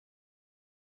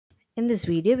In this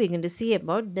video, we're going to see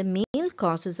about the male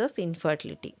causes of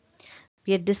infertility.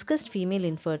 We had discussed female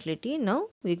infertility. Now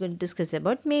we're going to discuss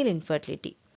about male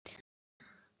infertility.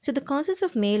 So the causes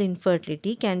of male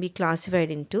infertility can be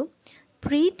classified into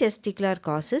pre-testicular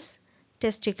causes,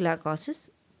 testicular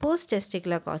causes,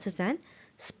 post-testicular causes, and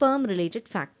sperm-related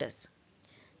factors.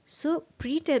 So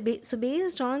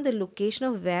based on the location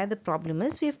of where the problem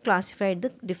is, we have classified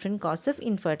the different causes of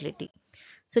infertility.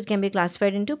 So it can be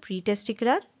classified into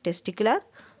pre-testicular, testicular,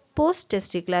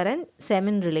 post-testicular, and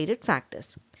semen-related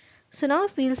factors. So now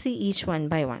we'll see each one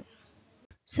by one.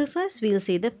 So first we'll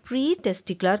see the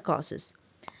pre-testicular causes.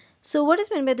 So what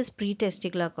is meant by this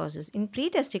pre-testicular causes? In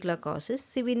pre-testicular causes,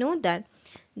 see, we know that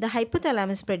the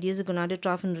hypothalamus produces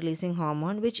gonadotropin releasing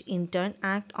hormone, which in turn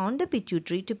act on the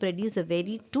pituitary to produce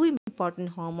two important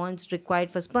hormones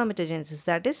required for spermatogenesis,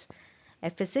 that is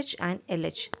FSH and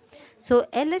LH. So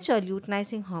LH or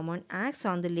luteinizing hormone acts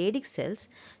on the Leydig cells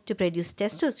to produce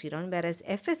testosterone, whereas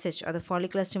FSH or the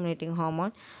follicular stimulating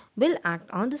hormone will act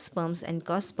on the sperms and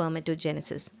cause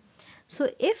spermatogenesis.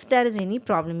 So if there is any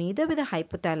problem either with the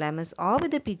hypothalamus or with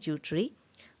the pituitary,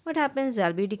 what happens? There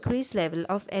will be decreased level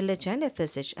of LH and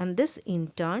FSH, and this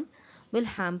in turn will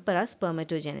hamper our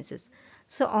spermatogenesis.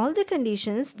 So all the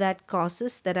conditions that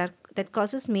causes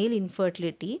male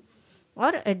infertility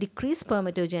or a decreased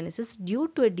spermatogenesis due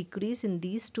to a decrease in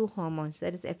these two hormones,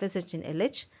 that is FSH and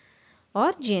LH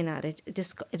or GnRH,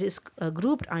 it is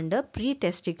grouped under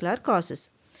pre-testicular causes.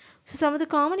 So some of the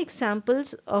common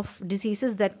examples of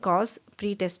diseases that cause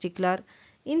pre-testicular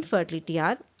infertility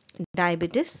are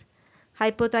diabetes,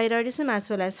 hypothyroidism as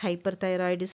well as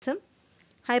hyperthyroidism,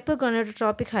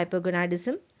 hypogonadotropic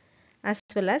hypogonadism, as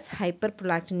well as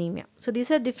hyperprolactinemia. So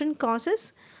these are different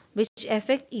causes which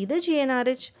affect either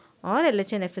GnRH or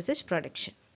LH and FSH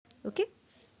production. Okay.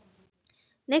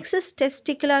 Next is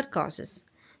testicular causes.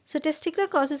 So testicular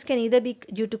causes can either be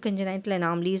due to congenital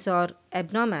anomalies or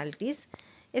abnormalities,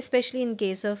 especially in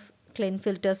case of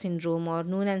Klinefelter syndrome or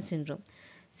Noonan syndrome.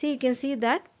 See, you can see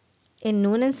that in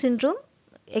Noonan syndrome,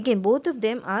 again both of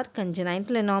them are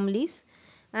congenital anomalies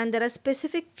and there are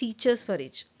specific features for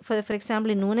each. For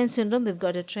example, in Noonan syndrome, we've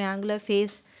got a triangular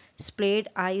face, splayed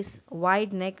eyes,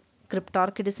 wide neck,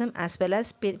 cryptorchidism as well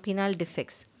as penile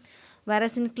defects.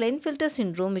 Whereas in Klinefelter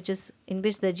syndrome, in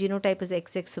which the genotype is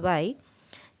XXY,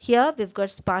 here we've got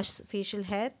sparse facial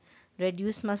hair,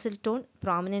 reduced muscle tone,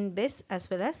 prominent breasts as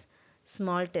well as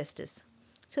small testes.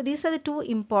 So these are the two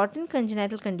important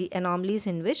congenital anomalies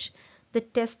in which the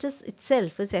testis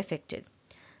itself is affected.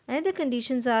 Another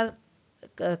conditions are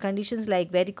conditions like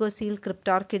varicocele,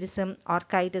 cryptorchidism,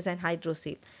 orchitis and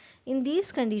hydrocele. In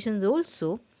these conditions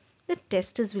also, the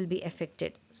testis will be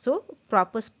affected. So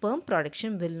proper sperm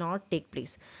production will not take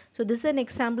place. So this is an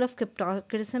example of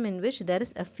cryptorchidism in which there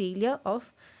is a failure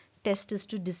of testis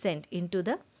to descend into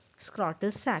the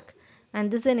scrotal sac.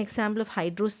 And this is an example of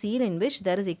hydrocele in which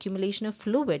there is accumulation of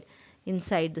fluid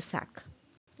inside the sac.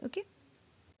 Okay.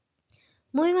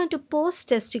 Moving on to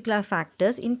post-testicular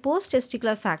factors. In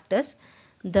post-testicular factors,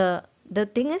 the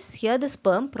thing is here the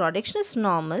sperm production is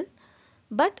normal,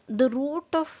 but the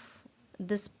route of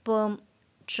the sperm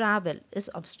travel is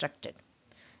obstructed,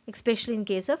 especially in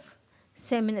case of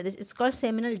semen. It's called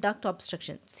seminal duct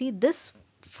obstruction. See, this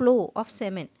flow of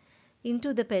semen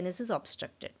into the penis is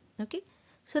obstructed. Okay,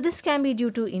 so this can be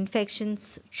due to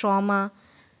infections, trauma,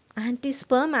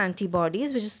 anti-sperm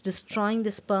antibodies which is destroying the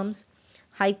sperms,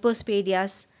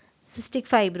 hypospadias, cystic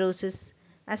fibrosis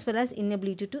as well as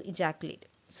inability to ejaculate.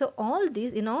 So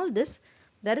in all this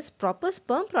there is proper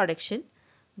sperm production,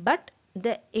 but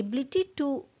the ability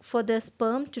for the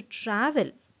sperm to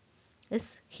travel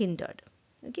is hindered.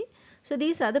 Okay, so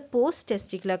these are the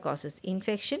post-testicular causes: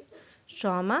 infection,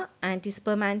 trauma,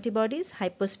 anti-sperm antibodies,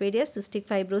 hypospadia, cystic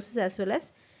fibrosis as well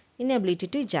as inability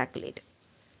to ejaculate.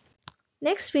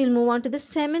 Next we'll move on to the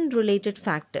semen related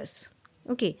factors.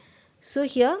 Okay, so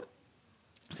here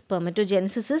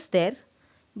spermatogenesis is there,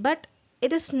 but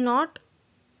it is not,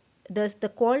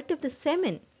 the quality of the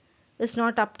semen is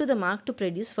not up to the mark to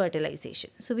produce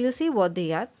fertilization. So we'll see what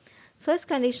they are. First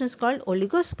condition is called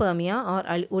oligospermia or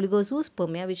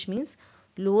oligozoospermia, which means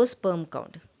low sperm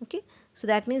count. Okay, so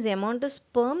that means the amount of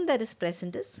sperm that is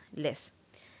present is less.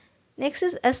 Next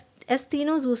is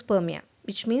asthenozoospermia,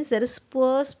 which means there is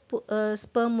poor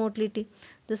sperm motility.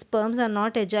 The sperms are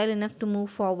not agile enough to move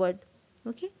forward.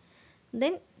 Okay,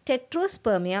 then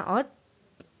teratospermia or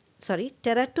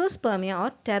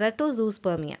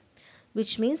teratozoospermia,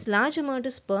 which means large amount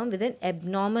of sperm with an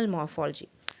abnormal morphology.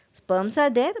 Sperms are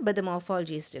there, but the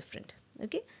morphology is different.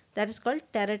 Okay, that is called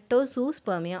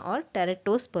teratozoospermia or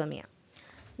teratospermia.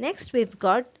 Next we've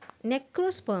got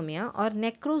necrospermia or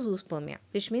necrozoospermia,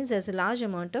 which means there's a large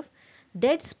amount of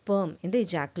dead sperm in the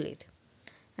ejaculate.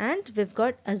 And we've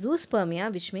got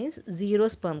azoospermia, which means zero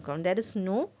sperm count. There is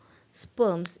no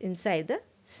sperms inside the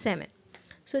semen.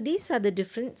 So these are the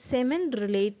different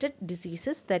semen-related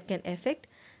diseases that can affect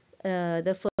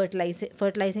the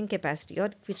fertilizing capacity, or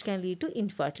which can lead to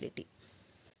infertility.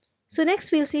 So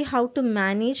next we'll see how to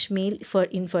manage male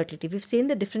infertility. We've seen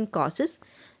the different causes.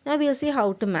 Now we'll see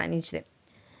how to manage them.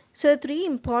 So the three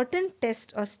important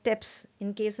tests or steps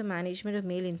in case of management of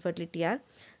male infertility are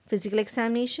physical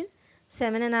examination,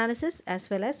 semen analysis, as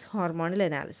well as hormonal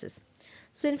analysis.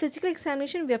 So in physical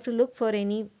examination, we have to look for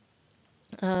any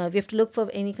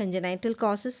congenital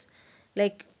causes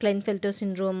like Klinefelter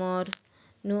syndrome or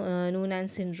Noonan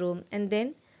syndrome, and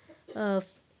then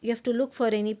you have to look for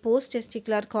any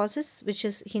post-testicular causes which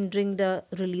is hindering the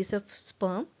release of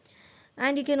sperm,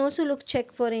 and you can also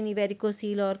check for any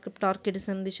varicocele or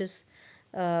cryptorchidism which is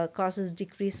causes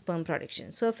decreased sperm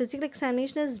production. So a physical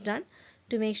examination is done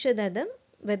to make sure that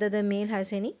whether the male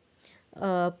has any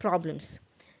problems.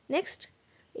 Next,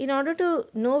 in order to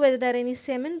know whether there are any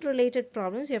semen related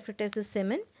problems, you have to test the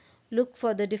semen, look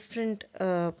for the different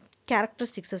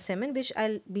characteristics of semen, which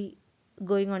I'll be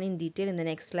going on in detail in the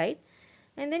next slide.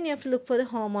 And then you have to look for the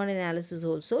hormone analysis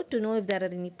also to know if there are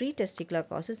any pre-testicular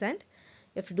causes, and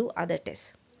you have to do other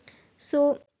tests.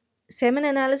 So semen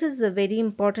analysis is a very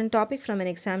important topic from an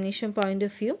examination point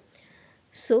of view.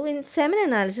 So in semen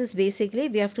analysis, basically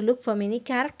we have to look for many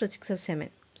characteristics of semen.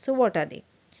 So what are they?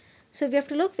 So we have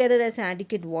to look whether there is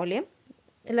adequate volume.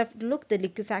 We'll have to look the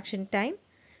liquefaction time,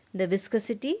 the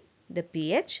viscosity, the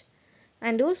pH,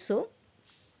 and also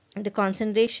the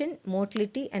concentration,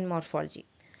 motility, and morphology.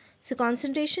 So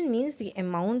concentration means the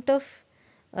amount of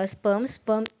sperm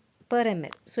per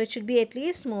ml. So it should be at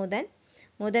least more than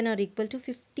or equal to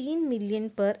 15 million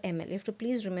per ml. You have to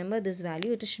please remember this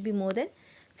value. It should be more than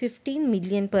 15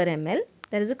 million per ml.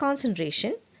 That is the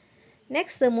concentration.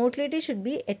 Next, the motility should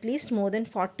be at least more than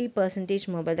 40%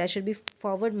 mobile. That should be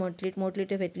forward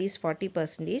motility of at least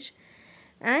 40%.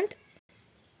 And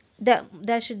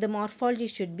the morphology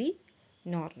should be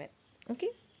normal. Okay.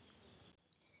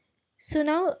 So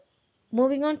now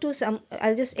moving on to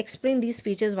I'll just explain these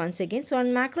features once again. So on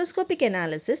macroscopic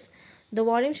analysis, the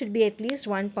volume should be at least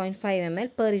 1.5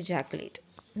 ml per ejaculate.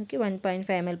 Okay, 1.5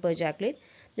 ml per ejaculate.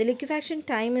 The liquefaction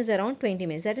time is around 20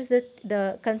 minutes. That is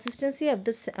the consistency of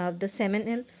the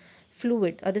seminal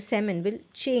fluid or the semen will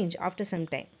change after some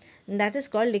time. And that is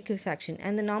called liquefaction.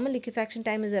 And the normal liquefaction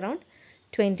time is around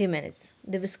 20 minutes.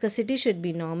 The viscosity should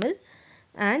be normal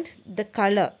and the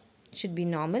color should be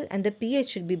normal, and the pH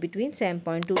should be between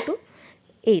 7.2 to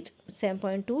 8.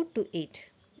 7.2 to 8.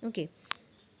 Okay.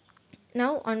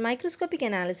 Now on microscopic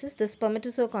analysis, the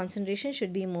spermatozoa concentration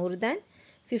should be more than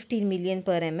 15 million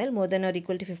per ml, more than or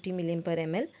equal to 15 million per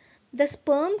ml. The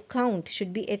sperm count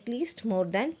should be at least more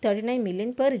than 39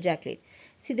 million per ejaculate.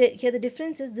 See, here the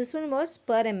difference is this one was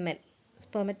per ml,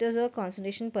 spermatozoa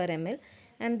concentration per ml,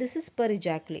 and this is per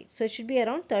ejaculate. So it should be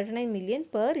around 39 million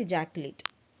per ejaculate.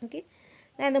 Okay.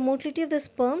 And the motility of the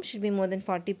sperm should be more than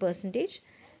 40%,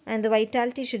 and the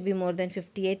vitality should be more than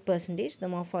 58%. The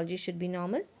morphology should be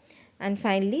normal. And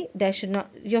finally,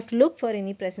 you have to look for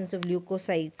any presence of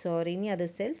leukocytes or any other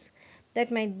cells that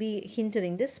might be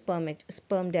hindering the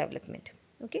sperm development.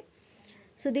 Okay.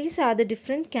 So these are the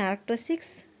different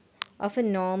characteristics of a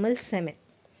normal semen,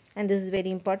 and this is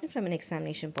very important from an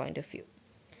examination point of view.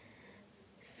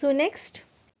 So next,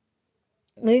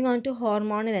 moving on to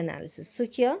hormonal analysis. So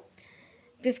here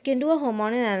we can do a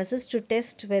hormonal analysis to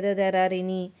test whether there are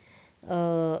any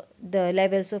the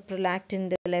levels of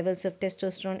prolactin, the levels of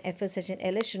testosterone, FSH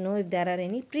and LH, to know if there are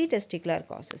any pre-testicular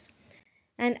causes.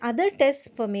 And other tests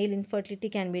for male infertility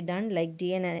can be done like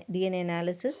DNA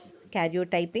analysis,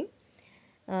 karyotyping,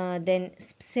 then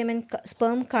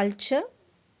sperm culture.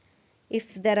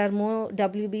 If there are more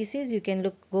WBCs, you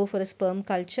can go for a sperm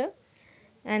culture,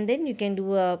 and then you can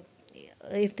do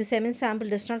if the semen sample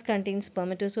does not contain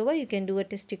spermatozoa, you can do a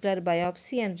testicular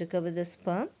biopsy and recover the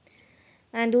sperm.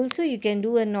 And also you can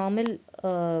do a normal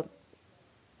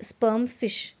sperm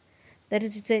fish. That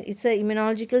is, it's a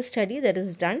immunological study that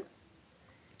is done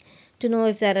to know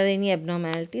if there are any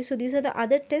abnormalities. So these are the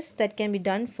other tests that can be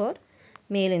done for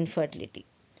male infertility.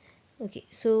 Okay,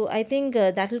 so I think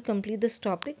that will complete this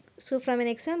topic. So from an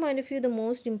exam point of view, the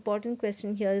most important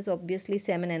question here is obviously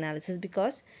semen analysis,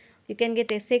 because you can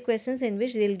get essay questions in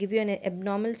which they will give you an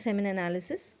abnormal semen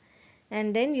analysis,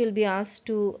 and then you will be asked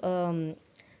to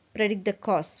predict the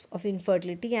cause of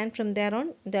infertility, and from there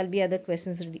on there will be other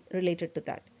questions related to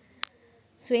that.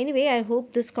 So anyway, I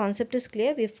hope this concept is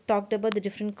clear. We've talked about the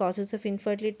different causes of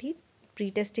infertility,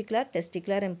 pre-testicular,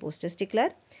 testicular and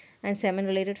post-testicular, and semen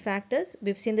related factors.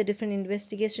 We've seen the different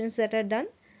investigations that are done.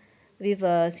 We've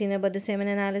seen about the semen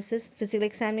analysis, physical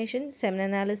examination, semen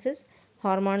analysis,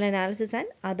 hormonal analysis and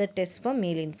other tests for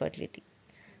male infertility.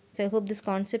 So I hope this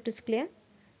concept is clear.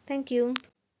 Thank you.